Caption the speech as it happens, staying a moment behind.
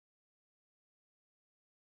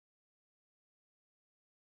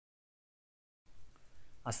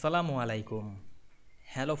Assalamu Walaikum.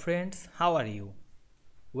 Hello friends, how are you?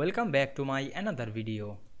 Welcome back to my another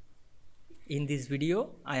video. In this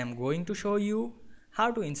video, I am going to show you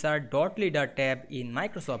how to insert dot leader tab in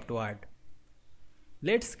Microsoft Word.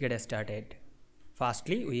 Let's get started.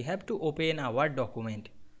 Firstly, we have to open a Word document.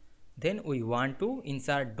 Then we want to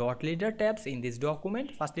insert dot leader tabs in this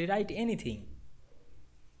document. Firstly, write anything.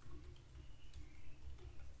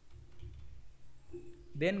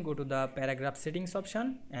 Then go to the paragraph settings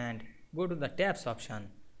option and go to the tabs option.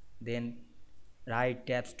 Then write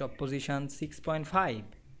tabs top position 6.5.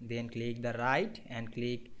 Then click the right and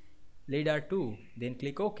click leader 2. Then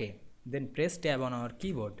click OK. Then press tab on our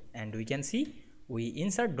keyboard and we can see we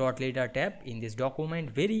insert dot leader tab in this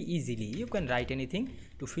document very easily. You can write anything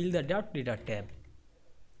to fill the dot leader tab.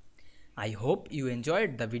 I hope you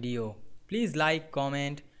enjoyed the video. Please like,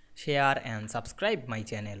 comment, share and subscribe my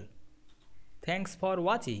channel. Thanks for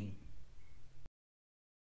watching.